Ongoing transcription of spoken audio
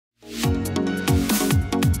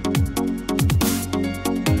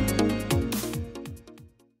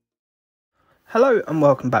Hello and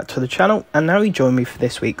welcome back to the channel, and now you join me for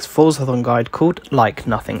this week's Forzathon guide called Like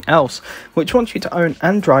Nothing Else, which wants you to own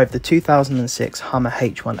and drive the 2006 Hummer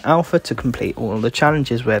H1 Alpha to complete all of the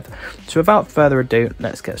challenges with. So without further ado,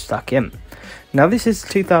 let's get stuck in. Now this is the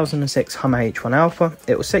 2006 Hummer H1 Alpha.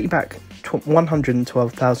 It will set you back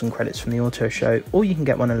 112,000 credits from the auto show, or you can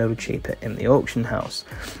get one a little cheaper in the auction house.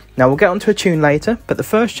 Now we'll get onto a tune later, but the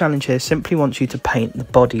first challenge here simply wants you to paint the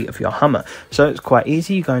body of your Hummer. So it's quite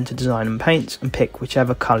easy. You go into design and paints and pick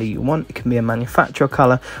whichever colour you want. It can be a manufacturer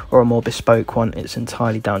colour or a more bespoke one. It's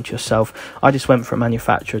entirely down to yourself. I just went for a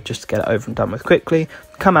manufacturer just to get it over and done with quickly.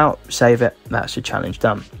 Come out, save it, that's your challenge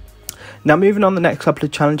done. Now moving on the next couple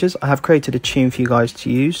of challenges, I have created a tune for you guys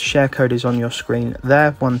to use. Share code is on your screen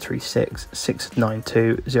there,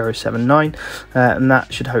 136692079, and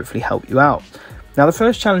that should hopefully help you out. Now the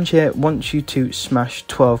first challenge here wants you to smash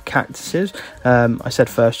 12 cactuses. I said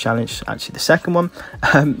first challenge, actually the second one.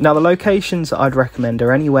 Now the locations that I'd recommend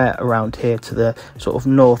are anywhere around here to the sort of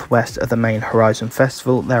northwest of the main Horizon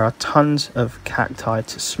Festival. There are tons of cacti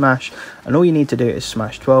to smash, and all you need to do is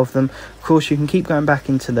smash 12 of them. Of course, you can keep going back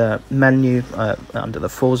into the menu under the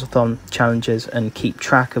Forzathon challenges and keep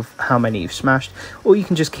track of how many you've smashed, or you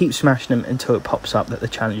can just keep smashing them until it pops up that the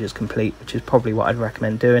challenge is complete, which is probably what I'd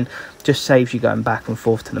recommend doing. Just saves you going back and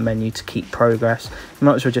forth to the menu to keep progress. You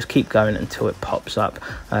might as well just keep going until it pops up,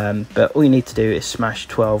 but all you need to do is smash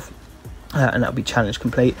 12 and that'll be challenge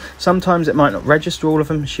complete. Sometimes it might not register all of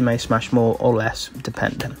them, so you may smash more or less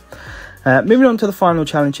depending. Moving on to the final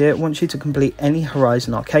challenge here, it wants you to complete any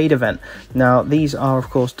Horizon Arcade event. Now these are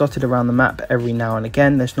of course dotted around the map every now and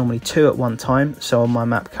again. There's normally 2 at one time. So on my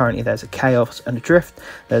map currently there's a Chaos and a Drift.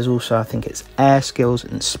 There's also, I think it's Air Skills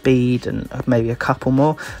and Speed and maybe a couple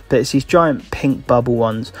more. But it's these giant pink bubble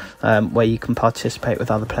ones where you can participate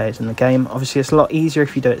with other players in the game. Obviously it's a lot easier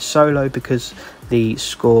if you do it solo because the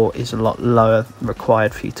score is a lot lower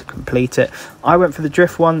required for you to complete it. I went for the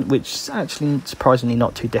Drift one, which is actually surprisingly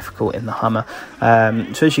not too difficult in the Hummer.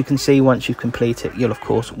 So as you can see, once you complete it, you'll of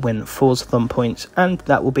course win Forzathon points, and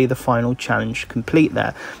that will be the final challenge complete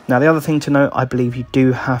there. Now the other thing to note, I believe you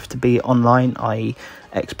do have to be online, i.e.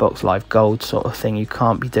 Xbox Live Gold sort of thing. You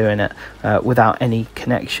can't be doing it without any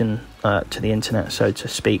connection to the internet, so to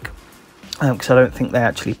speak. Because I don't think they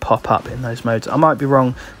actually pop up in those modes. I might be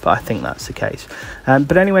wrong, but I think that's the case.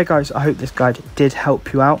 But anyway guys, I hope this guide did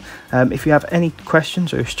help you out. If you have any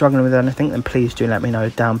questions or you're struggling with anything, then please do let me know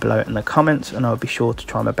down below in the comments, and I'll be sure to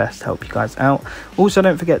try my best to help you guys out. Also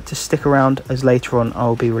don't forget to stick around, as later on I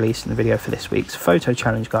will be releasing the video for this week's photo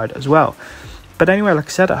challenge guide as well. But anyway, like I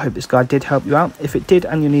said, I hope this guide did help you out. If it did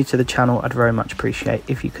and you're new to the channel, I'd very much appreciate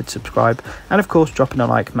if you could subscribe, and of course dropping a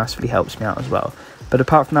like massively helps me out as well. But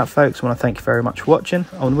apart from that folks, I want to thank you very much for watching.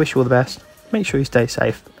 I want to wish you all the best. Make sure you stay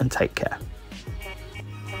safe and take care.